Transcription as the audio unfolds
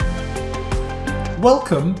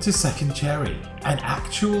Welcome to Second Cherry, an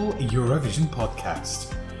actual Eurovision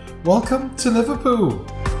podcast. Welcome to Liverpool.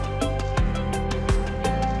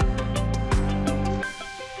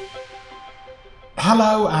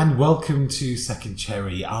 Hello and welcome to Second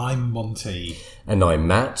Cherry. I'm Monty. And I'm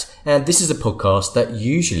Matt, and this is a podcast that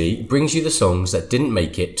usually brings you the songs that didn't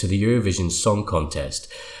make it to the Eurovision Song Contest.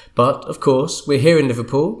 But, of course, we're here in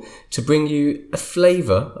Liverpool to bring you a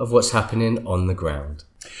flavour of what's happening on the ground.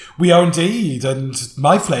 We are indeed, and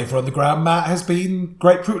my flavour on the ground, Matt, has been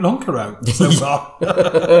grapefruit Loncarau so far.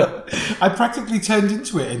 I practically turned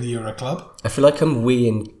into it in the Euro Club. I feel like I'm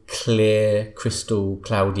weeing clear, crystal,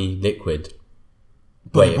 cloudy liquid.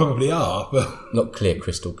 But you probably are. But... Not clear,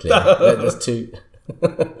 crystal clear. That's too...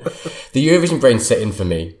 The Eurovision brain's set in for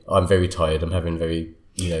me. I'm very tired. I'm having very,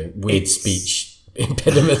 weird speech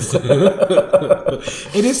impediments.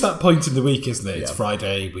 It is that point in the week, isn't it? It's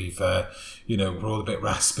Friday. We've, we're all a bit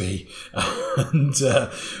raspy. And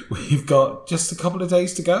we've got just a couple of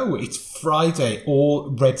days to go. It's Friday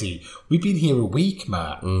already. We've been here a week,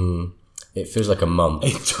 Matt. It feels like a month.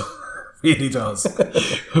 It really does.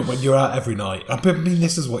 When you're out every night. I mean,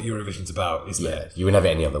 this is what Eurovision's about, isn't it? Yeah, you wouldn't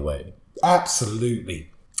have it any other way. Absolutely.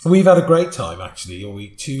 We've had a great time,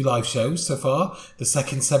 actually. 2 live shows so far. The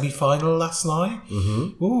second semi-final last night.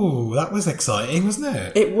 Mm-hmm. Ooh, that was exciting, wasn't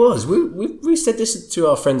it? It was. We said this to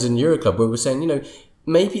our friends in Euroclub, where we were saying,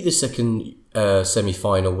 maybe the second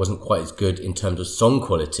semi-final wasn't quite as good in terms of song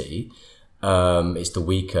quality. It's the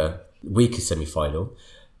weaker semi-final.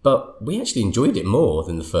 But we actually enjoyed it more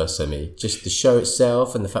than the first semi. Just the show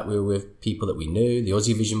itself and the fact we were with people that we knew, the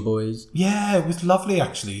Eurovision boys. Yeah, it was lovely,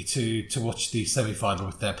 actually, to watch the semi-final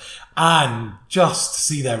with them. And just to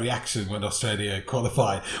see their reaction when Australia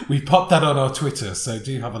qualified. We popped that on our Twitter, so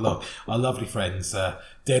do have a look. Our lovely friends,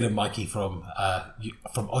 Dan and Mikey from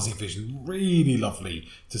Eurovision, really lovely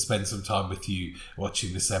to spend some time with you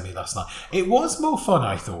watching the semi last night. It was more fun,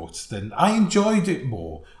 I thought, I enjoyed it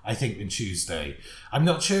more, I think, than Tuesday. I'm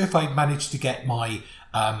not sure if I managed to get my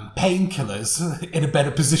painkillers in a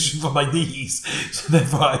better position for my knees, so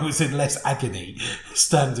therefore I was in less agony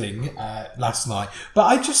standing last night. But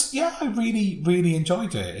I really, really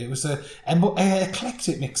enjoyed it. It was an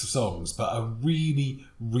eclectic mix of songs, but a really,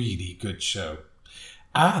 really good show.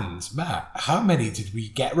 And, Matt, how many did we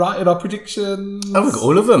get right in our predictions? Oh, we got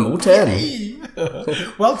all of them, all 10. Yay.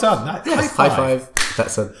 Well done. High five.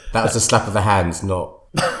 That was a slap of the hands, not...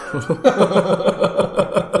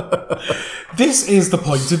 This is the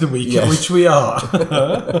point of the week at which we are.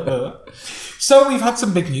 So we've had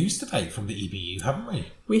some big news today from the EBU, haven't we?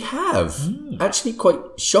 We have. Actually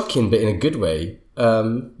quite shocking, but in a good way.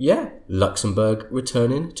 Luxembourg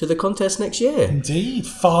returning to the contest next year. Indeed.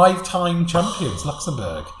 5-time champions,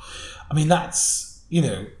 Luxembourg. I mean, that's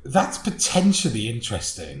potentially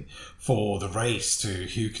interesting for the race to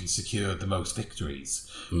who can secure the most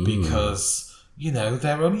victories. Because,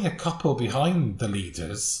 they're only a couple behind the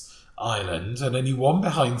leaders, Ireland, and only one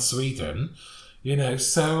behind Sweden.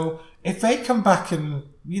 So if they come back and,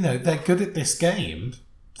 they're good at this game,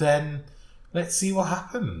 then let's see what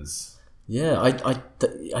happens. Yeah, I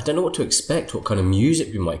don't know what to expect, what kind of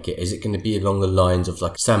music we might get. Is it going to be along the lines of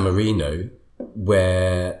like San Marino,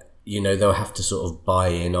 where, they'll have to sort of buy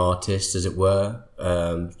in artists, as it were,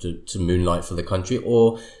 to moonlight for the country?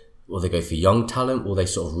 Or they go for young talent? Or they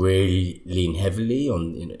sort of really lean heavily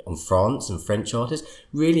on France and French artists?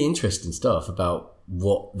 Really interesting stuff about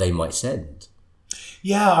what they might send.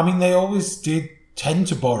 Yeah, I mean, they always did tend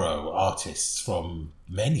to borrow artists from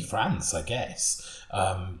mainly France, I guess,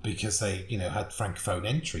 because they, had francophone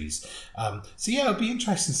entries. It'll be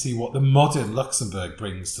interesting to see what the modern Luxembourg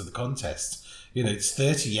brings to the contest. It's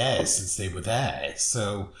 30 years since they were there,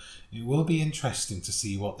 so it will be interesting to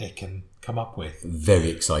see what they can come up with. Very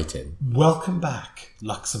exciting. Welcome back,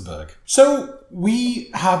 Luxembourg. So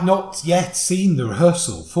we have not yet seen the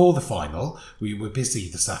rehearsal for the final. We were busy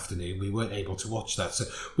this afternoon. We weren't able to watch that. So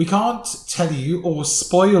we can't tell you or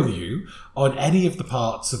spoil you on any of the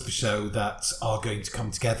parts of the show that are going to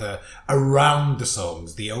come together around the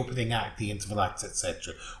songs, the opening act, the interval act,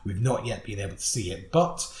 etc. We've not yet been able to see it.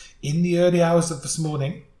 But in the early hours of this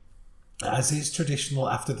morning, as is traditional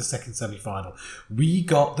after the second semi-final, we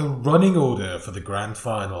got the running order for the grand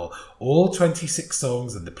final. All 26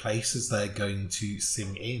 songs and the places they're going to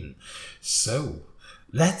sing in. So,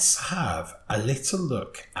 let's have a little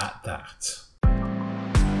look at that.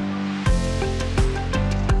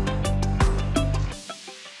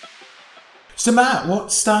 So, Matt,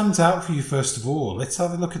 what stands out for you first of all? Let's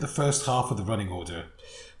have a look at the first half of the running order.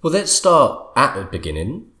 Well, let's start at the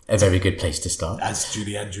beginning. A very good place to start. As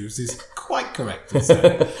Julie Andrews is quite correct in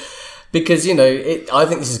saying. Because, I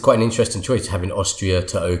think this is quite an interesting choice, having Austria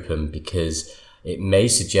to open, because it may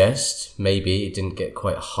suggest maybe it didn't get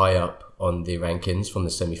quite high up on the rankings from the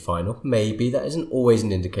semi-final. Maybe that isn't always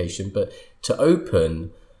an indication, but to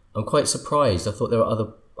open, I'm quite surprised. I thought there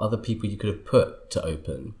were other people you could have put to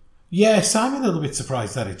open. Yes, I'm a little bit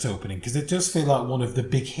surprised that it's opening because it does feel like one of the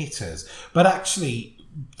big hitters. But actually,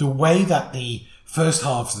 the way that the first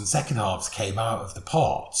halves and second halves came out of the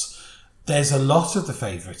pot, there's a lot of the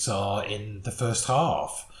favourites are in the first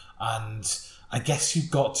half. And I guess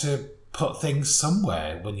you've got to put things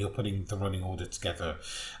somewhere when you're putting the running order together.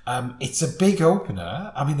 It's a big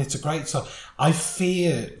opener. I mean, it's a great song. I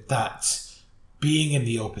fear that being in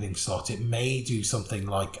the opening slot, it may do something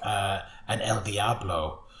like an El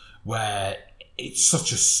Diablo, where it's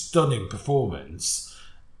such a stunning performance,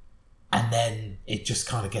 and then it just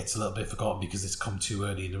kind of gets a little bit forgotten because it's come too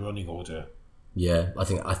early in the running order. Yeah, I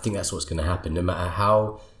think that's what's going to happen. No matter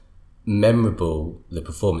how memorable the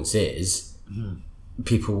performance is,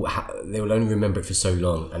 people they will only remember it for so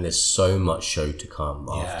long, and there's so much show to come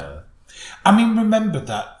after. I mean, remember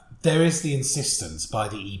that there is the insistence by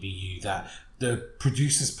the EBU that the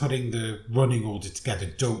producers putting the running order together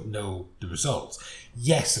don't know the results.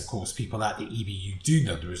 Yes, of course, people at the EBU do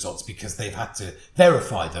know the results because they've had to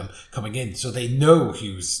verify them coming in. So they know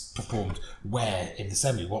who's performed where in the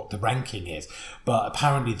semi, what the ranking is. But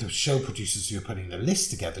apparently the show producers who are putting the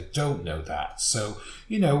list together don't know that. So,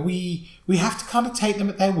 we have to kind of take them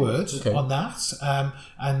at their word on that,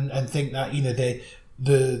 and think that,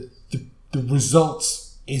 the results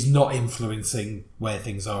is not influencing where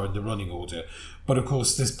things are in the running order. But of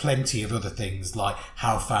course, there's plenty of other things like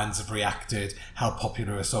how fans have reacted, how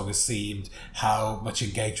popular a song has seemed, how much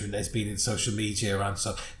engagement there's been in social media around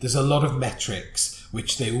stuff. There's a lot of metrics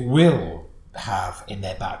which they will have in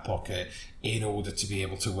their back pocket in order to be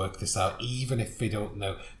able to work this out, even if they don't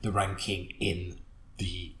know the ranking in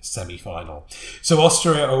the semi-final. So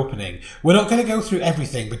Austria opening. We're not going to go through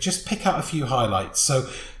everything, but just pick out a few highlights. So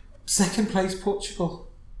second place, Portugal.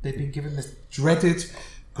 They've been given this dreaded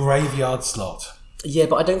graveyard slot. Yeah,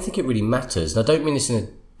 but I don't think it really matters. And I don't mean this in a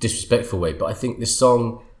disrespectful way, but I think this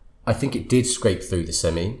song, it did scrape through the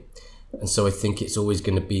semi. And so I think it's always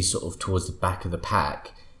going to be sort of towards the back of the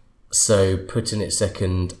pack. So putting it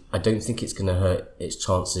second, I don't think it's going to hurt its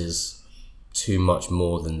chances too much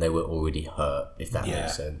more than they were already hurt, if that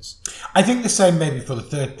makes sense. I think the same maybe for the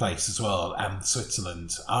third place as well,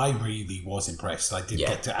 Switzerland. I really was impressed. I did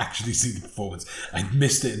get to actually see the performance. I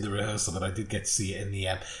missed it in the rehearsal, but I did get to see it in the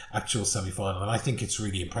actual semi-final, and I think it's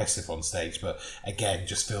really impressive on stage, but again,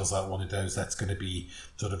 just feels like one of those that's going to be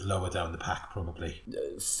sort of lower down the pack probably.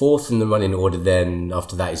 Fourth in the running order then,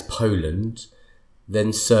 after that is Poland,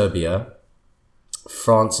 then Serbia,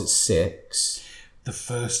 France at 6. The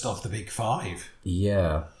first of the big five.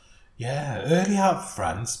 Yeah. Yeah, early out for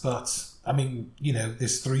France, but I mean,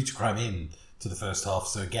 there's 3 to cram in to the first half,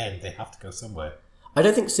 so again, they have to go somewhere. I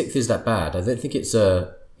don't think 6th is that bad. I don't think it's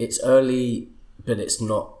early, but it's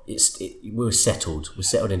not. We're settled. We're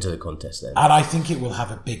settled into the contest then. And I think it will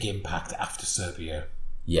have a big impact after Serbia.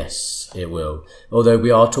 Yes, it will. Although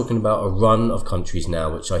we are talking about a run of countries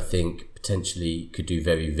now, which I think potentially could do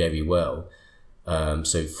very, very well.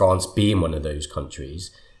 So France being one of those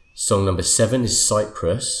countries. Song number 7 is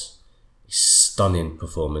Cyprus. Stunning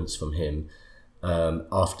performance from him.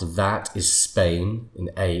 After that is Spain in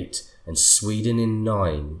 8 and Sweden in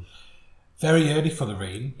 9. Very early for the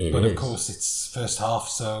rain, but is. Of course it's first half,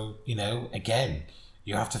 so again,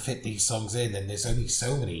 you have to fit these songs in, and there's only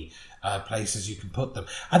so many places you can put them.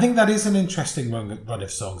 I think that is an interesting run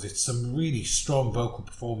of songs. It's some really strong vocal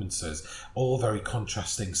performances, all very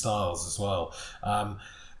contrasting styles as well.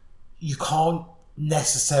 You can't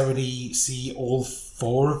necessarily see all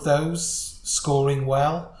 4 of those scoring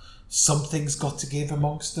well. Something's got to give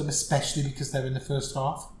amongst them, especially because they're in the first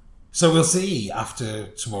half. So we'll see after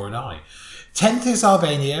tomorrow night. 10th is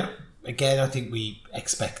Albania. Again, I think we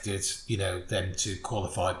expected, them to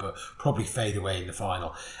qualify, but probably fade away in the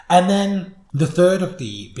final. And then the third of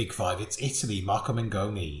the big 5, it's Italy, Marco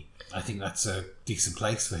Mengoni. I think that's a decent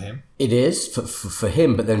place for him. It is for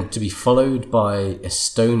him, but then to be followed by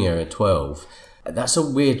Estonia at 12, that's a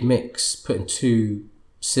weird mix, putting 2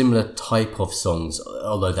 similar type of songs,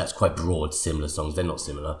 although that's quite broad, similar songs, they're not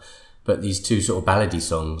similar, but these 2 sort of ballady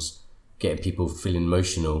songs getting people feeling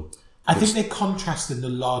emotional. I think they contrast in the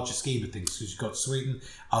larger scheme of things, because you've got Sweden,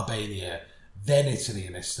 Albania, then Italy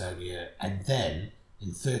and Estonia, and then in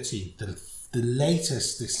 13th, the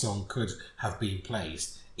latest this song could have been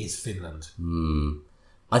placed is Finland.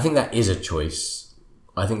 I think that is a choice.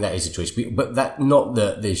 But that not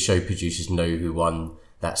that the show producers know who won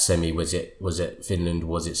that semi. Was it Finland?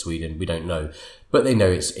 Was it Sweden? We don't know, but they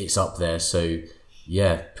know it's up there. So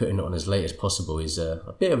yeah, putting it on as late as possible is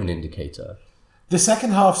a bit of an indicator. The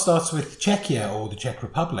second half starts with Czechia or the Czech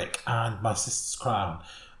Republic and My Sister's Crown.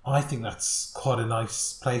 I think that's quite a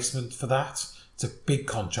nice placement for that. It's a big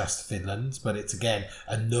contrast to Finland, but it's again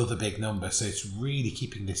another big number. So it's really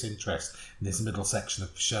keeping this interest in this middle section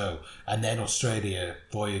of the show. And then Australia,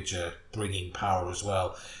 Voyager, bringing power as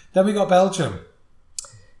well. Then we got Belgium.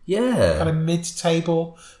 Yeah. Kind of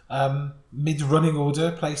mid-table, mid-running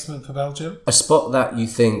order placement for Belgium. A spot that you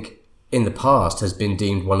think in the past has been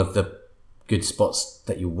deemed one of the good spots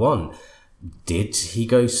that you want. Did he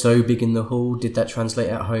go so big in the hall? Did that translate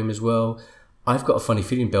at home as well? I've got a funny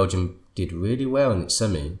feeling Belgium did really well in its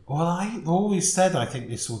semi. Well, I've always said I think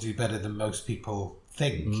this will do better than most people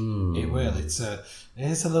think it will. It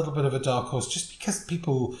is a little bit of a dark horse just because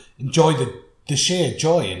people enjoy the sheer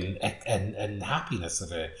joy and happiness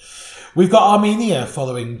of it. We've got Armenia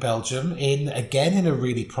following Belgium in a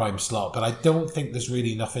really prime slot, but I don't think there's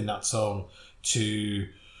really enough in that song to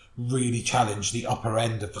really challenge the upper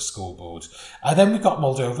end of the scoreboard. And then we've got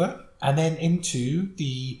Moldova, and then into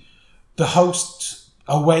the host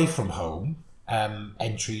away from home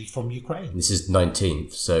entry from Ukraine. This is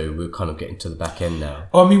 19th, so we're kind of getting to the back end now.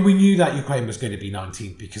 I mean, we knew that Ukraine was going to be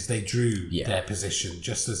 19th because they drew their position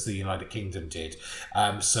just as the United Kingdom did.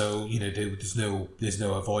 So, there's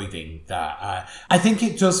no avoiding that. I think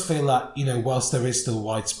it does feel that, whilst there is still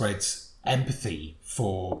widespread empathy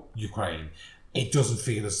for Ukraine, it doesn't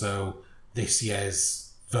feel as though this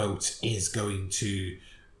year's vote is going to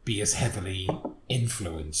be as heavily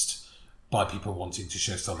influenced by people wanting to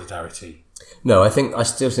show solidarity. No, I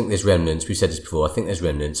still think there's remnants. We've said this before. I think there's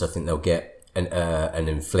remnants. I think they'll get an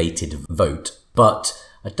inflated vote. But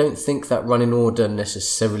I don't think that running order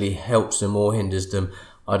necessarily helps them or hinders them.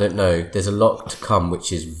 I don't know. There's a lot to come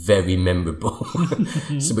which is very memorable,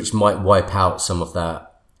 so which might wipe out some of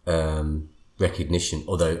that recognition.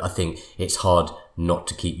 Although I think it's hard not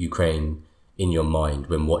to keep Ukraine in your mind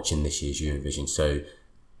when watching this year's Eurovision. So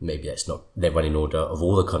maybe that's not their running order of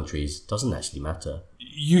all the countries. Doesn't actually matter.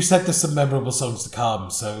 You said there's some memorable songs to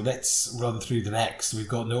come, so let's run through the next. We've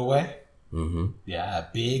got Norway. Mm-hmm. Yeah,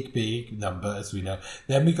 big number, as we know.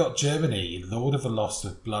 Then we got Germany, Lord of the Lost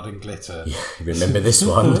with Blood and Glitter. Yeah, remember this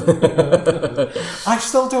one? I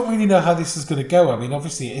still don't really know how this is going to go. I mean,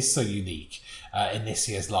 obviously it is so unique in this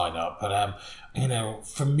year's lineup, but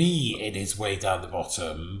for me, it is way down the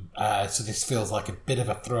bottom. So this feels like a bit of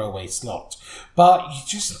a throwaway slot. But you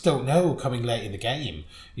just don't know coming late in the game.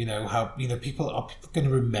 How people are going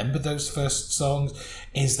to remember those first songs?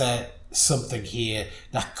 Is there something here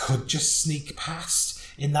that could just sneak past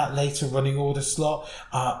in that later running order slot?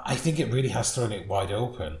 I think it really has thrown it wide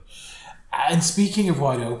open. And speaking of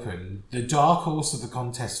wide open, the dark horse of the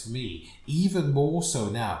contest for me, even more so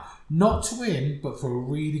now, not to win, but for a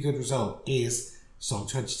really good result, is Song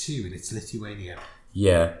 22, and it's Lithuania.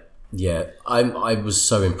 Yeah. I was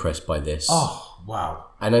so impressed by this. Oh, wow.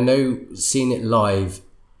 And I know seeing it live,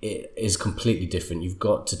 it is completely different. You've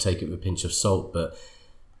got to take it with a pinch of salt, but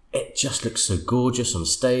it just looks so gorgeous on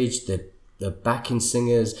stage. The backing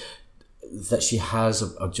singers that she has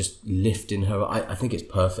are just lifting her. I think it's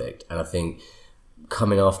perfect. And I think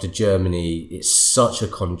coming after Germany, it's such a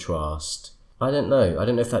contrast. I don't know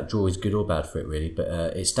if that draw is good or bad for it really, but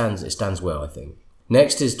it stands well, I think.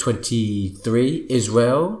 Next is 23,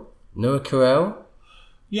 Israel, Noah Carell.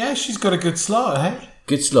 Yeah, she's got a good slot, hey?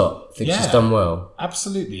 Good slot. I think she's done well.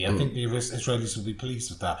 Absolutely. I think the Israelis will be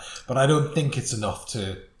pleased with that. But I don't think it's enough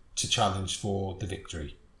to challenge for the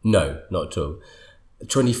victory. No, not at all.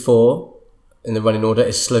 24 in the running order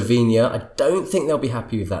is Slovenia. I don't think they'll be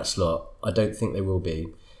happy with that slot. I don't think they will be.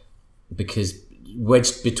 Because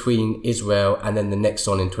wedged between Israel and then the next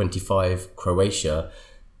one in 25, Croatia,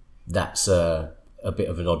 that's a bit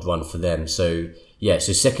of an odd one for them. So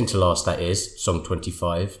second to last, that is Song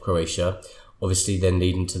 25, Croatia. Obviously then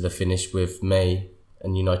leading to the finish with May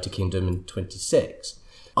and United Kingdom in 26.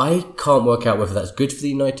 I can't work out whether that's good for the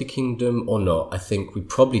United Kingdom or not. I think we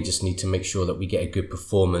probably just need to make sure that we get a good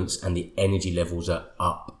performance and the energy levels are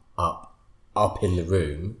up in the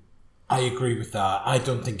room. I agree with that. I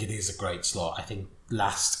don't think it is a great slot. I think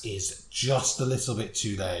last is just a little bit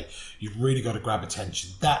too late. You've really got to grab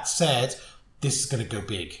attention. That said, this is going to go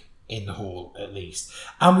big in the hall at least.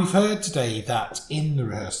 And we've heard today that in the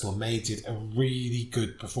rehearsal, May did a really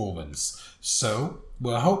good performance. So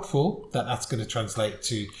we're hopeful that that's going to translate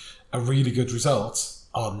to a really good result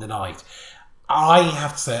on the night. I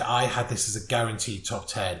have to say, I had this as a guaranteed top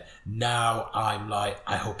 10. Now I'm like,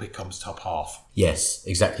 I hope it comes top half. Yes,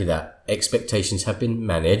 exactly that. Expectations have been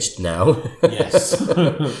managed now. Yes.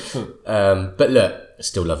 But look, I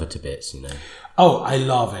still love her to bits, you know. Oh, I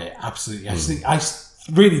love it. Absolutely. I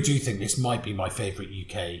really do think this might be my favourite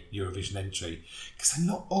UK Eurovision entry, because I'm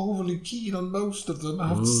not overly keen on most of them, I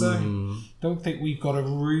have to say. Don't think we've got a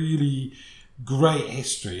really great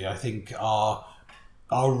history. I think our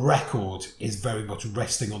record is very much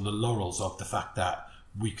resting on the laurels of the fact that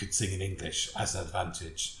we could sing in English as an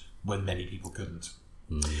advantage when many people couldn't.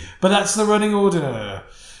 But that's the running order.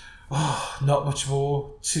 Oh, not much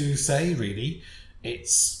more to say, really.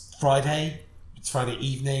 It's Friday. It's Friday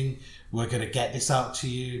evening. We're going to get this out to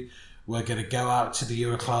you. We're going to go out to the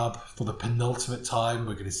Euroclub for the penultimate time.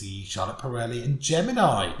 We're going to see Charlotte Pirelli and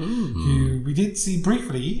Gemini, who we did see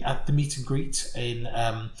briefly at the meet and greet in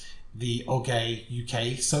the OGAY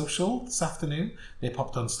UK social this afternoon. They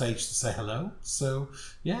popped on stage to say hello. So,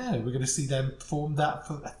 yeah, we're going to see them perform that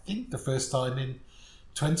for, I think, the first time in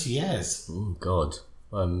 20 years. Oh, God.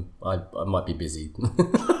 I might be busy.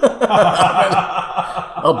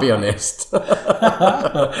 I'll be honest.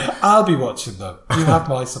 I'll be watching them. You have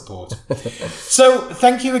my support. So,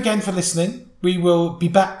 thank you again for listening. We will be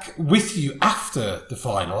back with you after the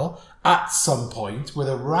final at some point with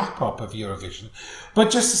a wrap-up of Eurovision. But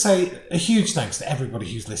just to say a huge thanks to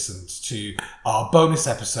everybody who's listened to our bonus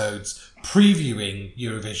episodes previewing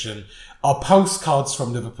Eurovision, our postcards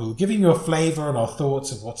from Liverpool, giving you a flavour and our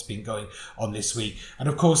thoughts of what's been going on this week. And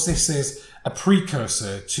of course, this is a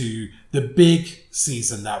precursor to the big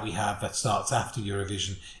season that we have that starts after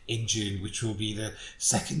Eurovision in June, which will be the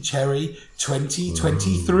Second Cherry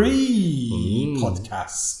 2023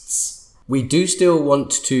 podcasts. We do still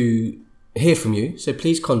want to hear from you, so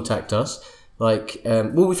please contact us.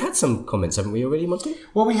 We've had some comments, haven't we already, Monty?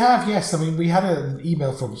 Well, we have, yes. I mean, we had an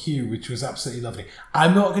email from Hugh, which was absolutely lovely.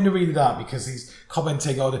 I'm not going to read it out because he's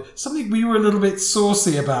commenting on something we were a little bit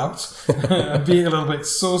saucy about, and being a little bit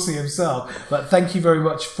saucy himself. But thank you very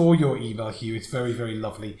much for your email, Hugh. It's very, very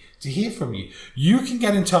lovely to hear from you. You can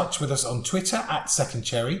get in touch with us on Twitter at Second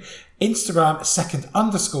Cherry, Instagram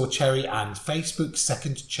 @second_cherry, and Facebook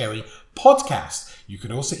Second Cherry Podcast. You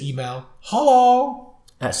can also email hello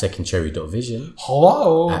at secondcherry.vision.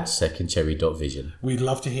 Hello at secondcherry.vision. We'd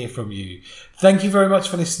love to hear from you. Thank you very much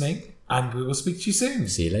for listening, and we will speak to you soon.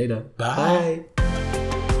 See you later. Bye. Bye.